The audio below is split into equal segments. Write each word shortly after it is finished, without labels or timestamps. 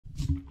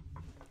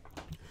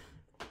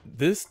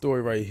This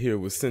story right here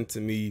was sent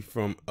to me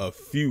from a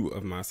few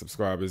of my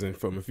subscribers, and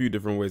from a few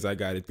different ways. I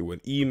got it through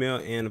an email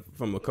and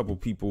from a couple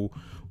people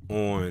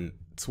on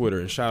Twitter,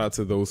 and shout out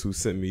to those who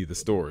sent me the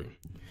story.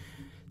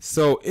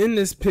 So in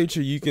this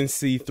picture, you can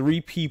see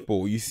three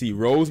people. You see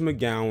Rose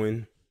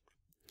McGowan,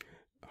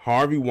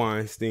 Harvey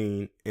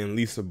Weinstein, and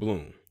Lisa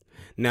Bloom.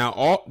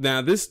 Now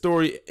this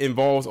story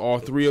involves all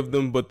three of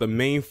them, but the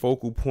main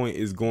focal point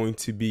is going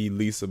to be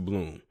Lisa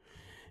Bloom.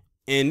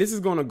 And this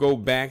is going to go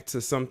back to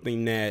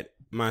something that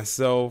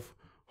myself,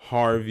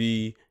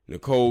 Harvey,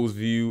 Nicole's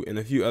View, and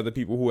a few other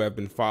people who have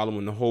been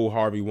following the whole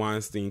Harvey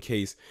Weinstein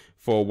case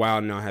for a while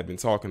now have been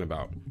talking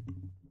about.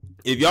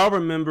 If y'all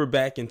remember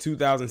back in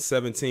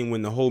 2017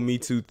 when the whole Me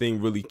Too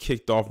thing really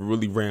kicked off,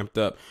 really ramped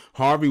up,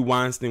 Harvey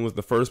Weinstein was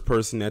the first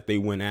person that they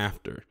went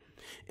after.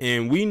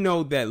 And we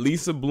know that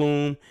Lisa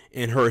Bloom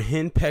and her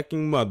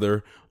henpecking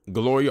mother,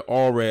 Gloria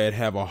Allred,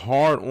 have a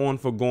hard on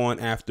for going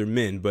after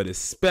men, but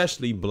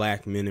especially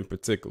black men in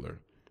particular.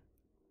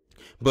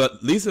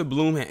 But Lisa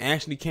Bloom had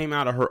actually came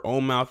out of her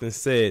own mouth and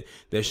said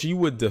that she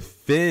would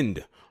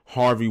defend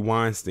Harvey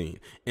Weinstein.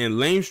 And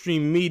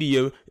mainstream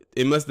media,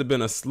 it must have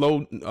been a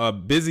slow,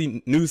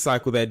 busy news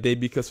cycle that day,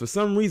 because for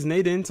some reason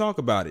they didn't talk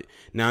about it.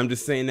 Now, I'm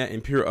just saying that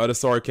in pure utter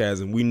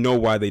sarcasm. We know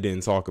why they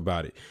didn't talk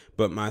about it.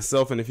 But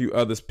myself and a few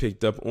others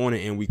picked up on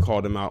it, and we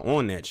called them out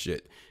on that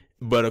shit.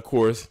 But of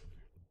course,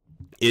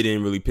 it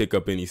didn't really pick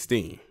up any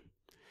steam.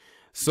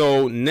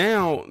 So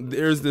now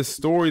there's this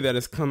story that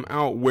has come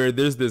out where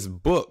there's this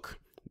book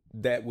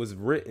that was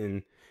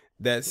written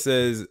that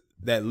says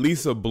that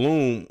Lisa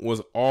Bloom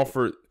was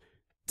offered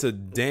to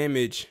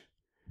damage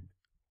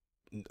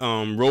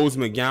Rose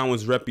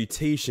McGowan's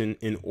reputation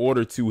in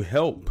order to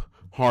help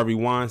Harvey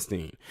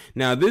Weinstein.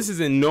 Now, this is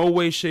in no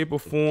way, shape, or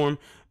form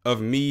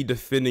of me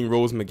defending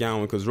Rose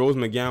McGowan, because Rose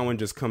McGowan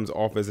just comes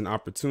off as an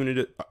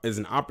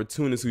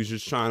opportunist who's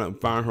just trying to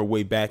find her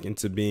way back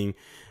into being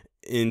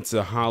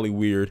into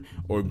Hollywood,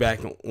 or back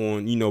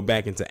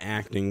into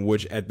acting,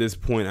 which at this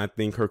point I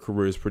think her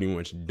career is pretty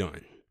much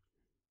done.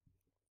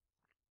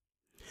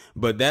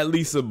 But that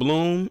Lisa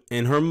Bloom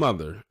and her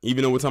mother,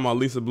 even though we're talking about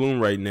Lisa Bloom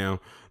right now,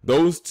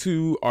 those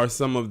two are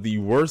some of the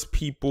worst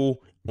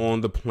people on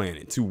the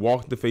planet to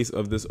walk the face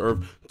of this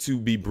earth, to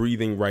be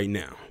breathing right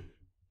now.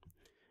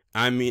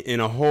 I mean,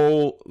 and a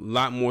whole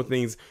lot more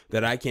things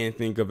that I can't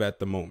think of at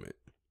the moment.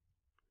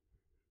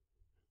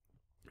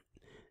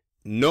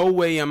 No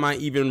way am I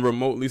even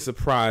remotely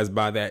surprised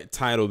by that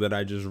title that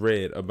I just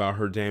read about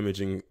her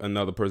damaging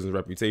another person's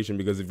reputation,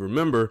 because if you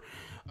remember,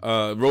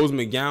 Rose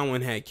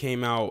McGowan had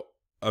came out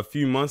a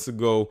few months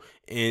ago,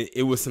 and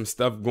it was some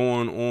stuff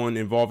going on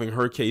involving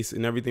her case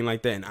and everything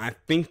like that. And I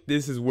think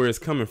this is where it's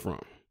coming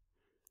from.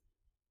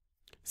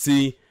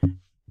 See,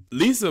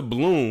 Lisa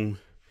Bloom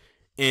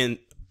and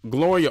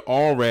Gloria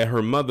Allred,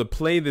 her mother,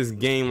 play this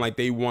game like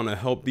they want to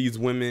help these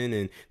women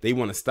and they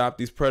want to stop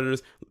these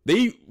predators.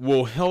 They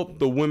will help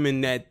the women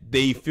that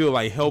they feel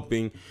like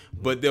helping,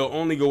 but they'll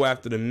only go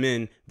after the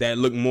men that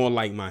look more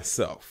like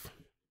myself,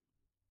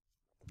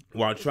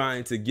 while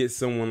trying to get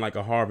someone like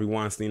a Harvey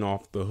Weinstein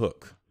off the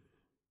hook.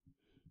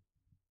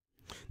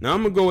 Now,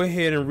 I'm going to go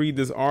ahead and read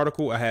this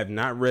article. I have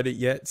not read it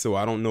yet, so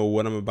I don't know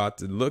what I'm about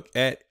to look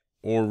at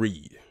or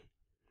read.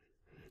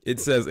 It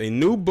says, a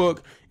new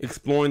book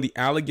exploring the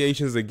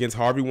allegations against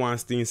Harvey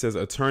Weinstein, says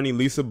attorney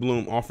Lisa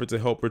Bloom offered to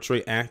help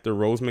portray actor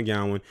Rose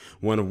McGowan,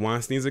 one of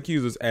Weinstein's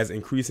accusers, as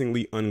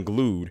increasingly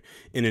unglued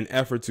in an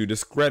effort to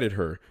discredit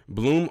her.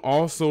 Bloom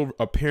also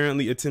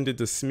apparently attempted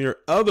to smear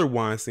other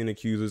Weinstein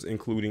accusers,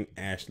 including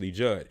Ashley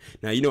Judd.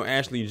 Now, you know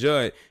Ashley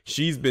Judd,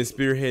 she's been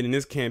spearheading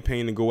this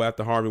campaign to go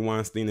after Harvey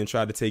Weinstein and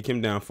try to take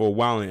him down for a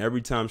while, and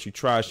every time she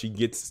tries, she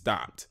gets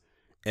stopped.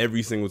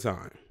 Every single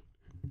time.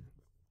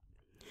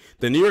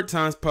 The New York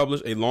Times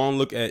published a long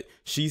look at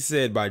She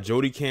Said by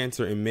Jodi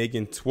Kantor and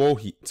Megan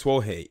Twohey,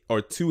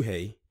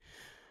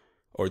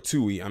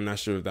 I'm not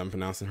sure if I'm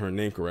pronouncing her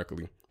name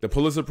correctly. The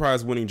Pulitzer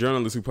Prize winning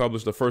journalist who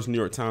published the first New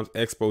York Times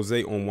expose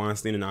on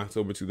Weinstein in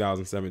October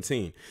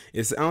 2017.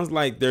 It sounds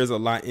like there's a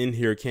lot in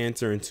here.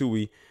 Kantor and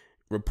Twohey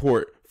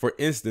report, for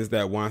instance,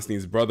 that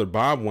Weinstein's brother,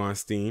 Bob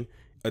Weinstein,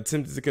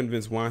 attempted to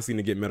convince Weinstein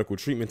to get medical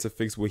treatment to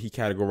fix what he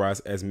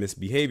categorized as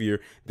misbehavior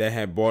that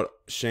had brought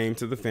shame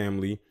to the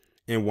family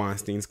and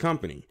Weinstein's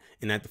company.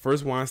 And that the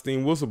first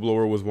Weinstein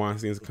whistleblower was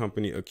Weinstein's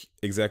company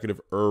executive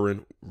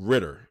Erwin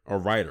Ritter.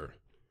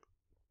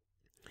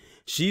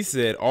 She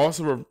Said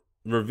also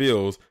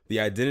reveals the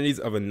identities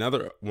of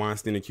another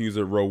Weinstein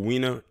accuser,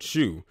 Rowena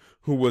Chu,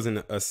 who was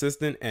an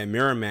assistant at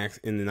Miramax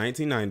in the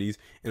 1990s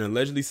and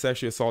allegedly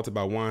sexually assaulted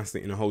by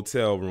Weinstein in a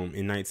hotel room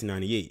in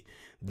 1998.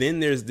 Then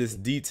there's this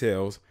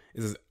details.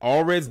 It says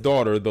Allred's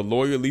daughter, the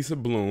lawyer Lisa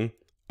Bloom,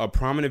 a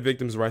prominent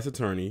victims' rights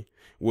attorney,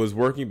 was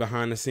working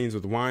behind the scenes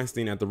with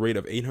Weinstein at the rate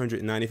of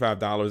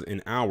 $895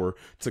 an hour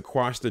to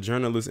quash the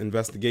journalist's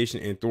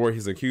investigation and thwart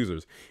his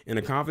accusers. In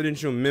a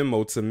confidential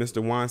memo to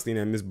Mr. Weinstein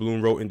and Ms.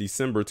 Bloom wrote in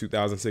December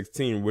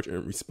 2016,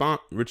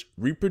 which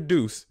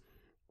reproduced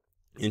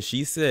And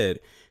she said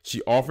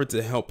she offered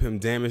to help him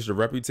damage the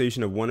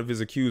reputation of one of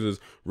his accusers,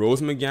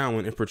 Rose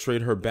McGowan, and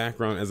portrayed her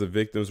background as a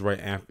victim's right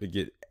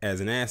advocate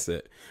as an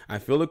asset. I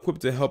feel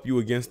equipped to help you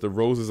against the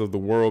Roses of the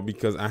world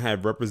because I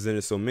have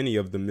represented so many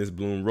of them, Ms.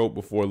 Bloom wrote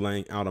before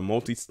laying out a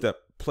multi-step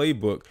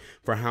playbook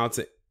for how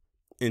to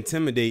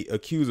intimidate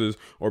accusers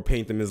or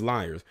paint them as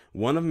liars.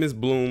 One of Ms.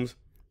 Bloom's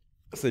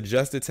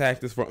suggested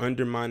tactics for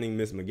undermining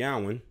Ms.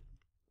 McGowan,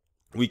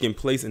 we can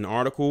place an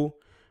article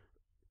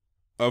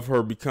of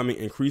her becoming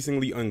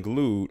increasingly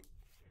unglued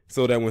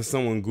so that when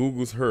someone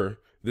Googles her,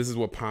 this is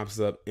what pops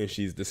up and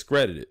she's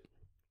discredited.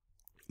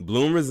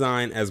 Bloom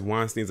resigned as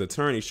Weinstein's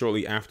attorney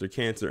shortly after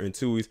Cantor and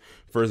Tuohy's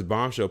first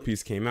bombshell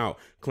piece came out,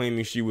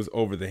 claiming she was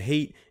over the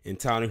hate and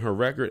touting her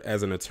record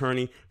as an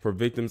attorney for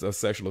victims of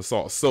sexual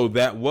assault. So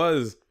that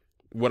was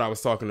what I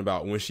was talking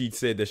about when she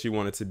said that she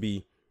wanted to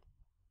be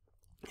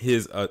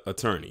his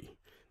attorney.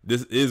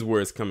 This is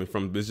where it's coming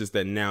from. It's just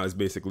that now it's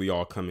basically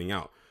all coming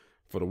out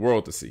for the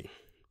world to see.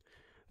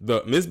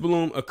 The Ms.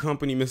 Bloom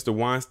accompanied Mr.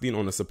 Weinstein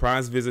on a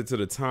surprise visit to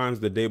the Times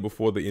the day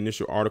before the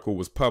initial article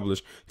was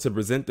published to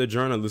present the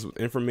journalist with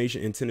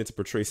information intended to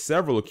portray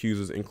several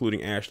accusers,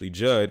 including Ashley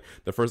Judd,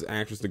 the first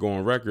actress to go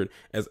on record,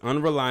 as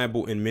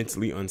unreliable and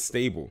mentally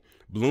unstable.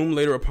 Bloom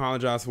later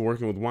apologized for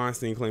working with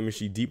Weinstein, claiming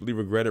she deeply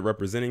regretted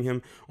representing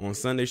him. On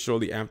Sunday,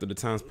 shortly after the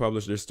Times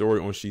published their story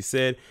on She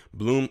Said,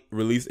 Bloom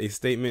released a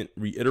statement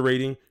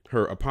reiterating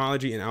her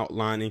apology and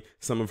outlining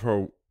some of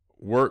the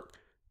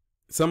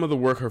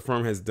work her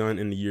firm has done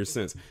in the years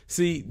since.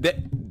 See, that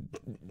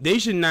they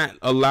should not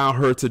allow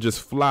her to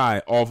just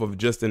fly off of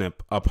just an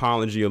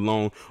apology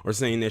alone or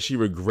saying that she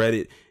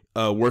regretted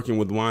working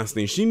with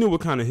Weinstein. She knew what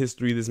kind of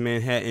history this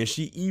man had, and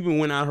she even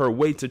went out her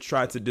way to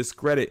try to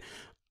discredit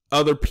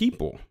other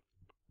people,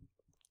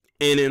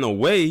 and in a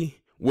way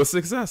was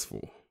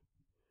successful.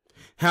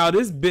 How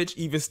this bitch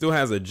even still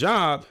has a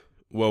job,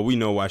 well, we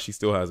know why she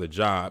still has a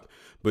job,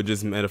 but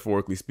just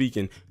metaphorically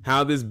speaking,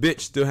 how this bitch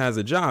still has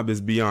a job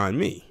is beyond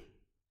me.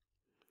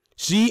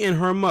 She and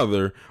her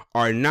mother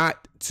are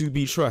not to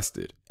be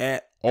trusted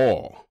at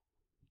all.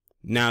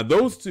 Now,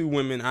 those two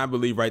women, I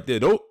believe right there,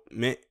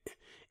 man,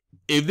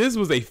 if this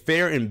was a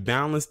fair and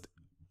balanced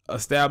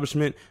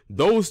establishment,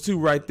 those two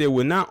right there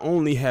would not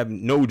only have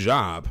no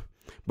job,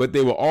 but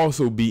they will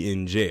also be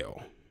in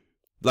jail.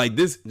 Like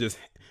this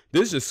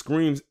just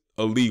screams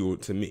illegal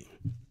to me.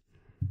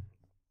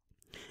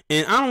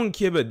 And I don't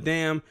give a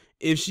damn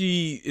if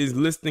she is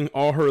listing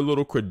all her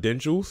little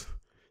credentials.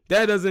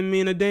 That doesn't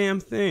mean a damn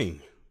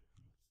thing.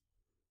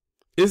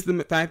 It's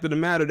the fact of the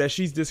matter that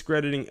she's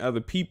discrediting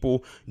other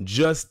people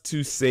just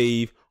to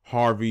save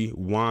Harvey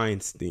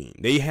Weinstein.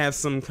 They have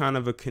some kind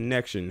of a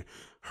connection,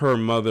 her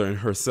mother and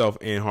herself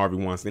and Harvey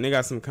Weinstein. They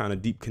got some kind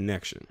of deep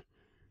connection.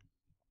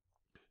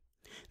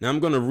 Now I'm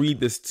going to read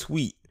this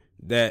tweet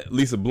that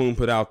Lisa Bloom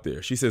put out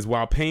there. She says,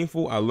 while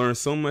painful, I learned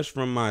so much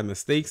from my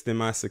mistakes than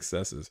my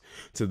successes.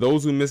 To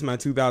those who missed my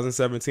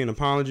 2017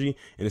 apology,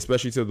 and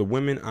especially to the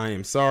women, I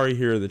am sorry.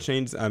 Here are the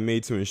changes I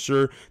made to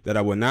ensure that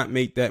I will not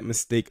make that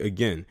mistake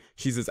again.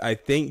 She says, I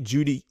thank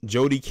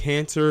Jodi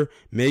Cantor,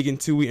 Megan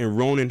Twohey, and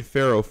Ronan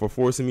Farrow for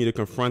forcing me to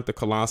confront the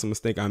colossal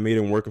mistake I made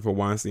in working for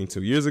Weinstein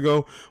 2 years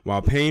ago.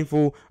 While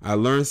painful, I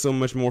learned so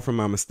much more from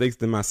my mistakes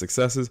than my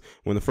successes.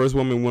 When the first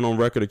woman went on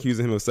record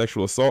accusing him of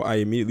sexual assault, I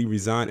immediately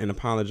resigned and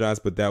apologized,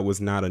 but that was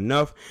not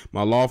enough.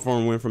 My law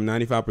firm went from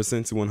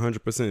 95% to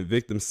 100%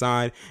 victim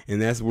side, and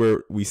that's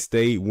where we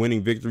stay,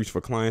 winning victories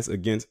for clients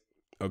against,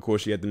 of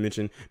course, she had to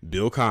mention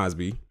Bill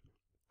Cosby,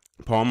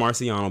 Paul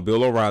Marciano,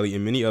 Bill O'Reilly,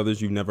 and many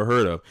others you've never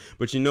heard of.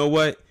 But you know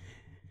what?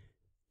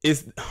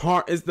 It's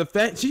hard. It's the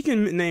fact she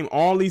can name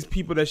all these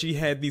people that she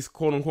had these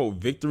quote unquote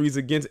victories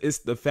against. It's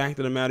the fact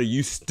of the matter,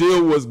 you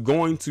still was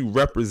going to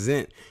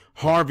represent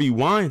Harvey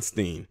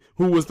Weinstein,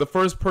 who was the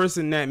first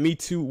person that Me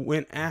Too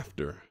went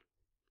after.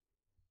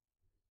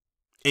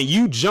 And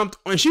she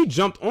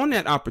jumped on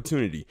that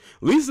opportunity.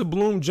 Lisa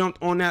Bloom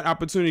jumped on that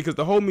opportunity because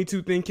the whole Me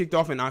Too thing kicked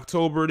off in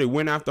October. They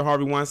went after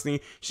Harvey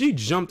Weinstein. She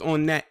jumped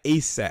on that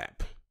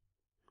ASAP.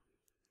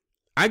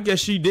 I guess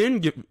she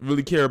didn't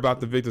really care about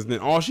the victims. Then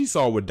all she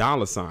saw were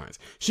dollar signs.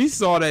 She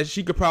saw that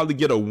she could probably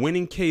get a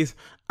winning case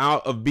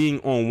out of being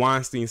on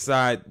Weinstein's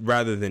side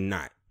rather than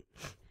not.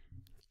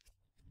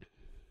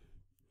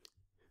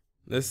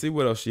 Let's see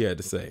what else she had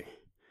to say.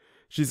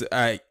 She said,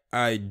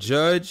 I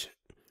judge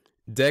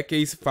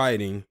decades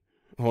fighting.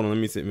 Hold on, let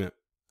me say, man.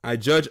 I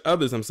judge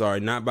others,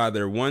 not by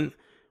their one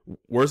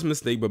worst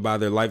mistake, but by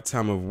their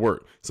lifetime of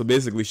work. So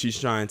basically, she's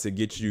trying to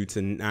get you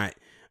to not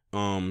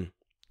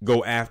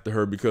go after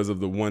her because of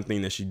the one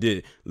thing that she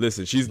did.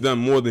 Listen, she's done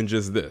more than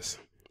just this.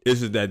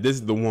 It's just that this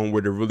is the one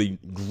where they're really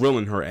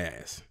grilling her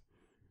ass.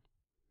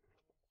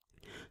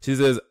 She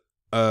says,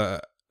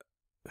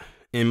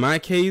 in my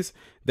case,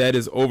 that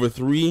is over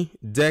 3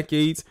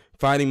 decades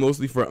fighting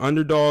mostly for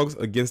underdogs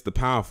against the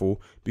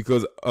powerful.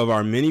 Because of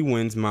our many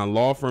wins, my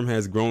law firm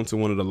has grown to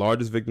one of the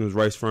largest victims'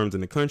 rights firms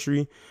in the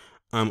country.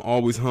 I'm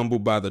always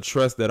humbled by the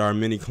trust that our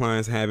many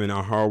clients have in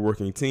our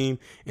hardworking team,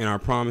 and our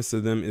promise to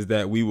them is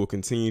that we will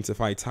continue to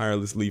fight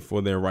tirelessly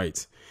for their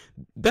rights.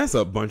 That's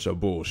a bunch of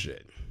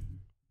bullshit.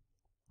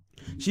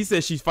 She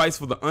said she fights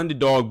for the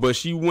underdog, but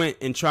she went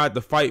and tried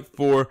to fight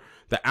for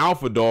the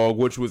alpha dog,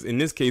 which was in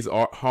this case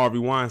Harvey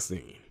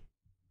Weinstein.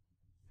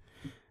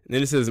 And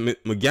then it says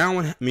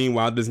McGowan,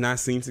 meanwhile, does not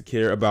seem to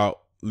care about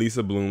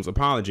Lisa Bloom's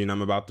apology, and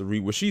I'm about to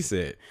read what she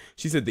said.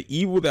 She said, "The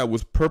evil that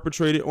was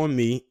perpetrated on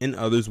me and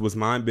others was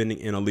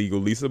mind-bending and illegal.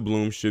 Lisa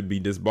Bloom should be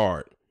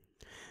disbarred."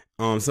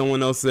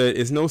 Someone else said,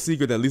 "It's no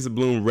secret that Lisa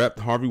Bloom repped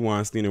Harvey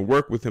Weinstein and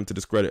worked with him to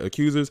discredit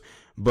accusers,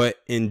 but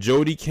in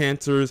Jodi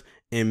Kantor's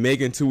and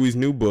Megan Twohey's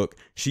new book,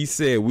 she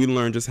said we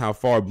learned just how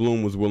far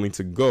Bloom was willing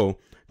to go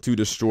to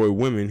destroy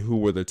women who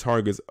were the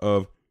targets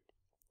of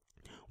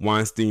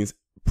Weinstein's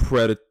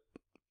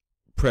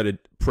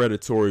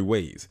predatory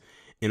ways."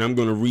 And I'm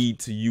going to read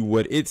to you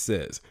what it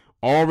says.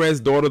 "Allred's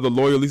daughter, the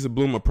lawyer Lisa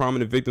Bloom, a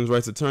prominent victims'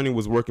 rights attorney,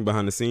 was working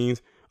behind the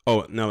scenes."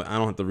 Oh, no, I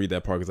don't have to read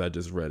that part because I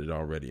just read it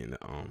already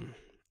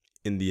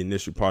in the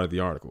initial part of the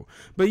article.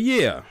 But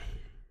yeah,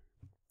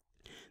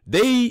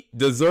 they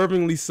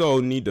deservingly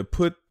so need to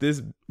put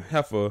this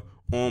heifer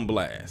on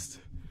blast.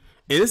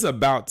 And it's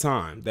about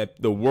time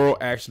that the world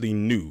actually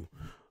knew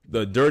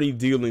the dirty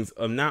dealings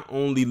of not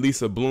only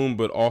Lisa Bloom,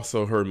 but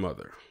also her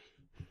mother.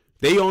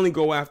 They only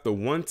go after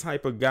one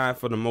type of guy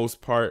for the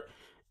most part,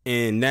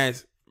 and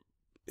that's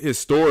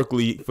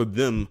historically for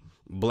them,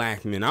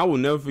 black men. I will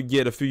never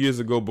forget a few years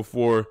ago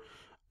before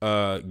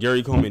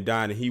Gary Coleman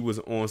died, and he was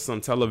on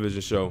some television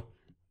show,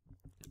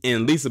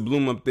 and Lisa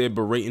Bloom up there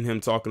berating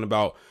him, talking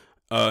about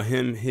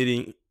him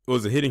hitting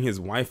his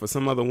wife or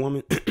some other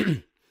woman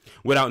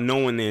without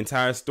knowing the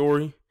entire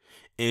story.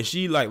 And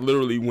she like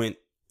literally went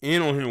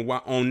in on him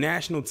on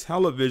national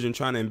television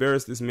trying to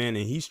embarrass this man,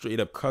 and he straight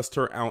up cussed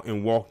her out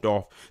and walked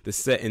off the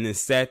set, and then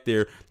sat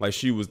there like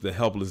she was the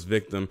helpless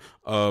victim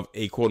of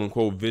a quote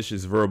unquote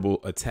vicious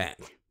verbal attack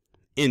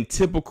in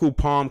typical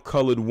palm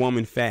colored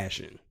woman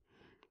fashion.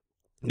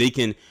 They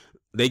can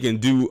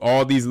do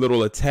all these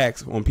little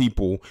attacks on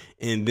people,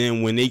 and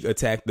then when they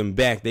attack them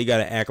back, they got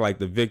to act like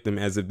the victim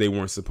as if they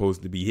weren't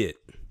supposed to be hit.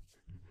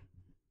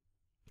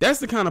 That's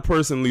the kind of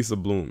person Lisa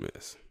Bloom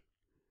is.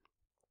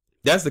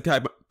 That's the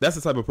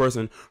type of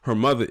person her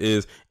mother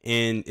is,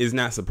 and is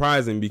not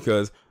surprising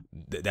because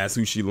that's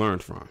who she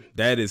learned from.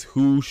 That is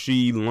who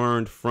she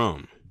learned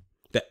from.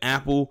 The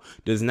apple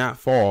does not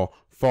fall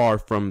far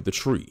from the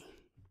tree.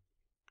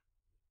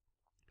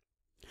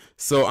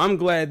 So I'm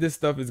glad this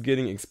stuff is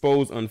getting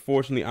exposed.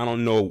 Unfortunately, I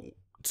don't know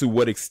to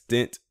what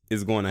extent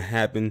is going to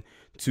happen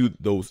to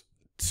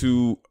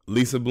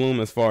Lisa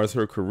Bloom as far as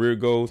her career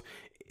goes.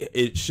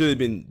 It should have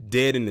been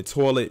dead in the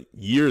toilet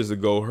years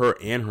ago, her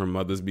and her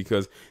mother's,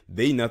 because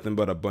they nothing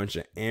but a bunch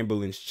of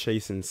ambulance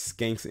chasing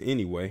skanks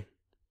anyway.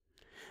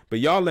 But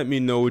y'all let me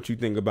know what you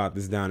think about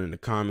this down in the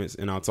comments,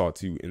 and I'll talk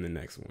to you in the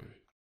next one.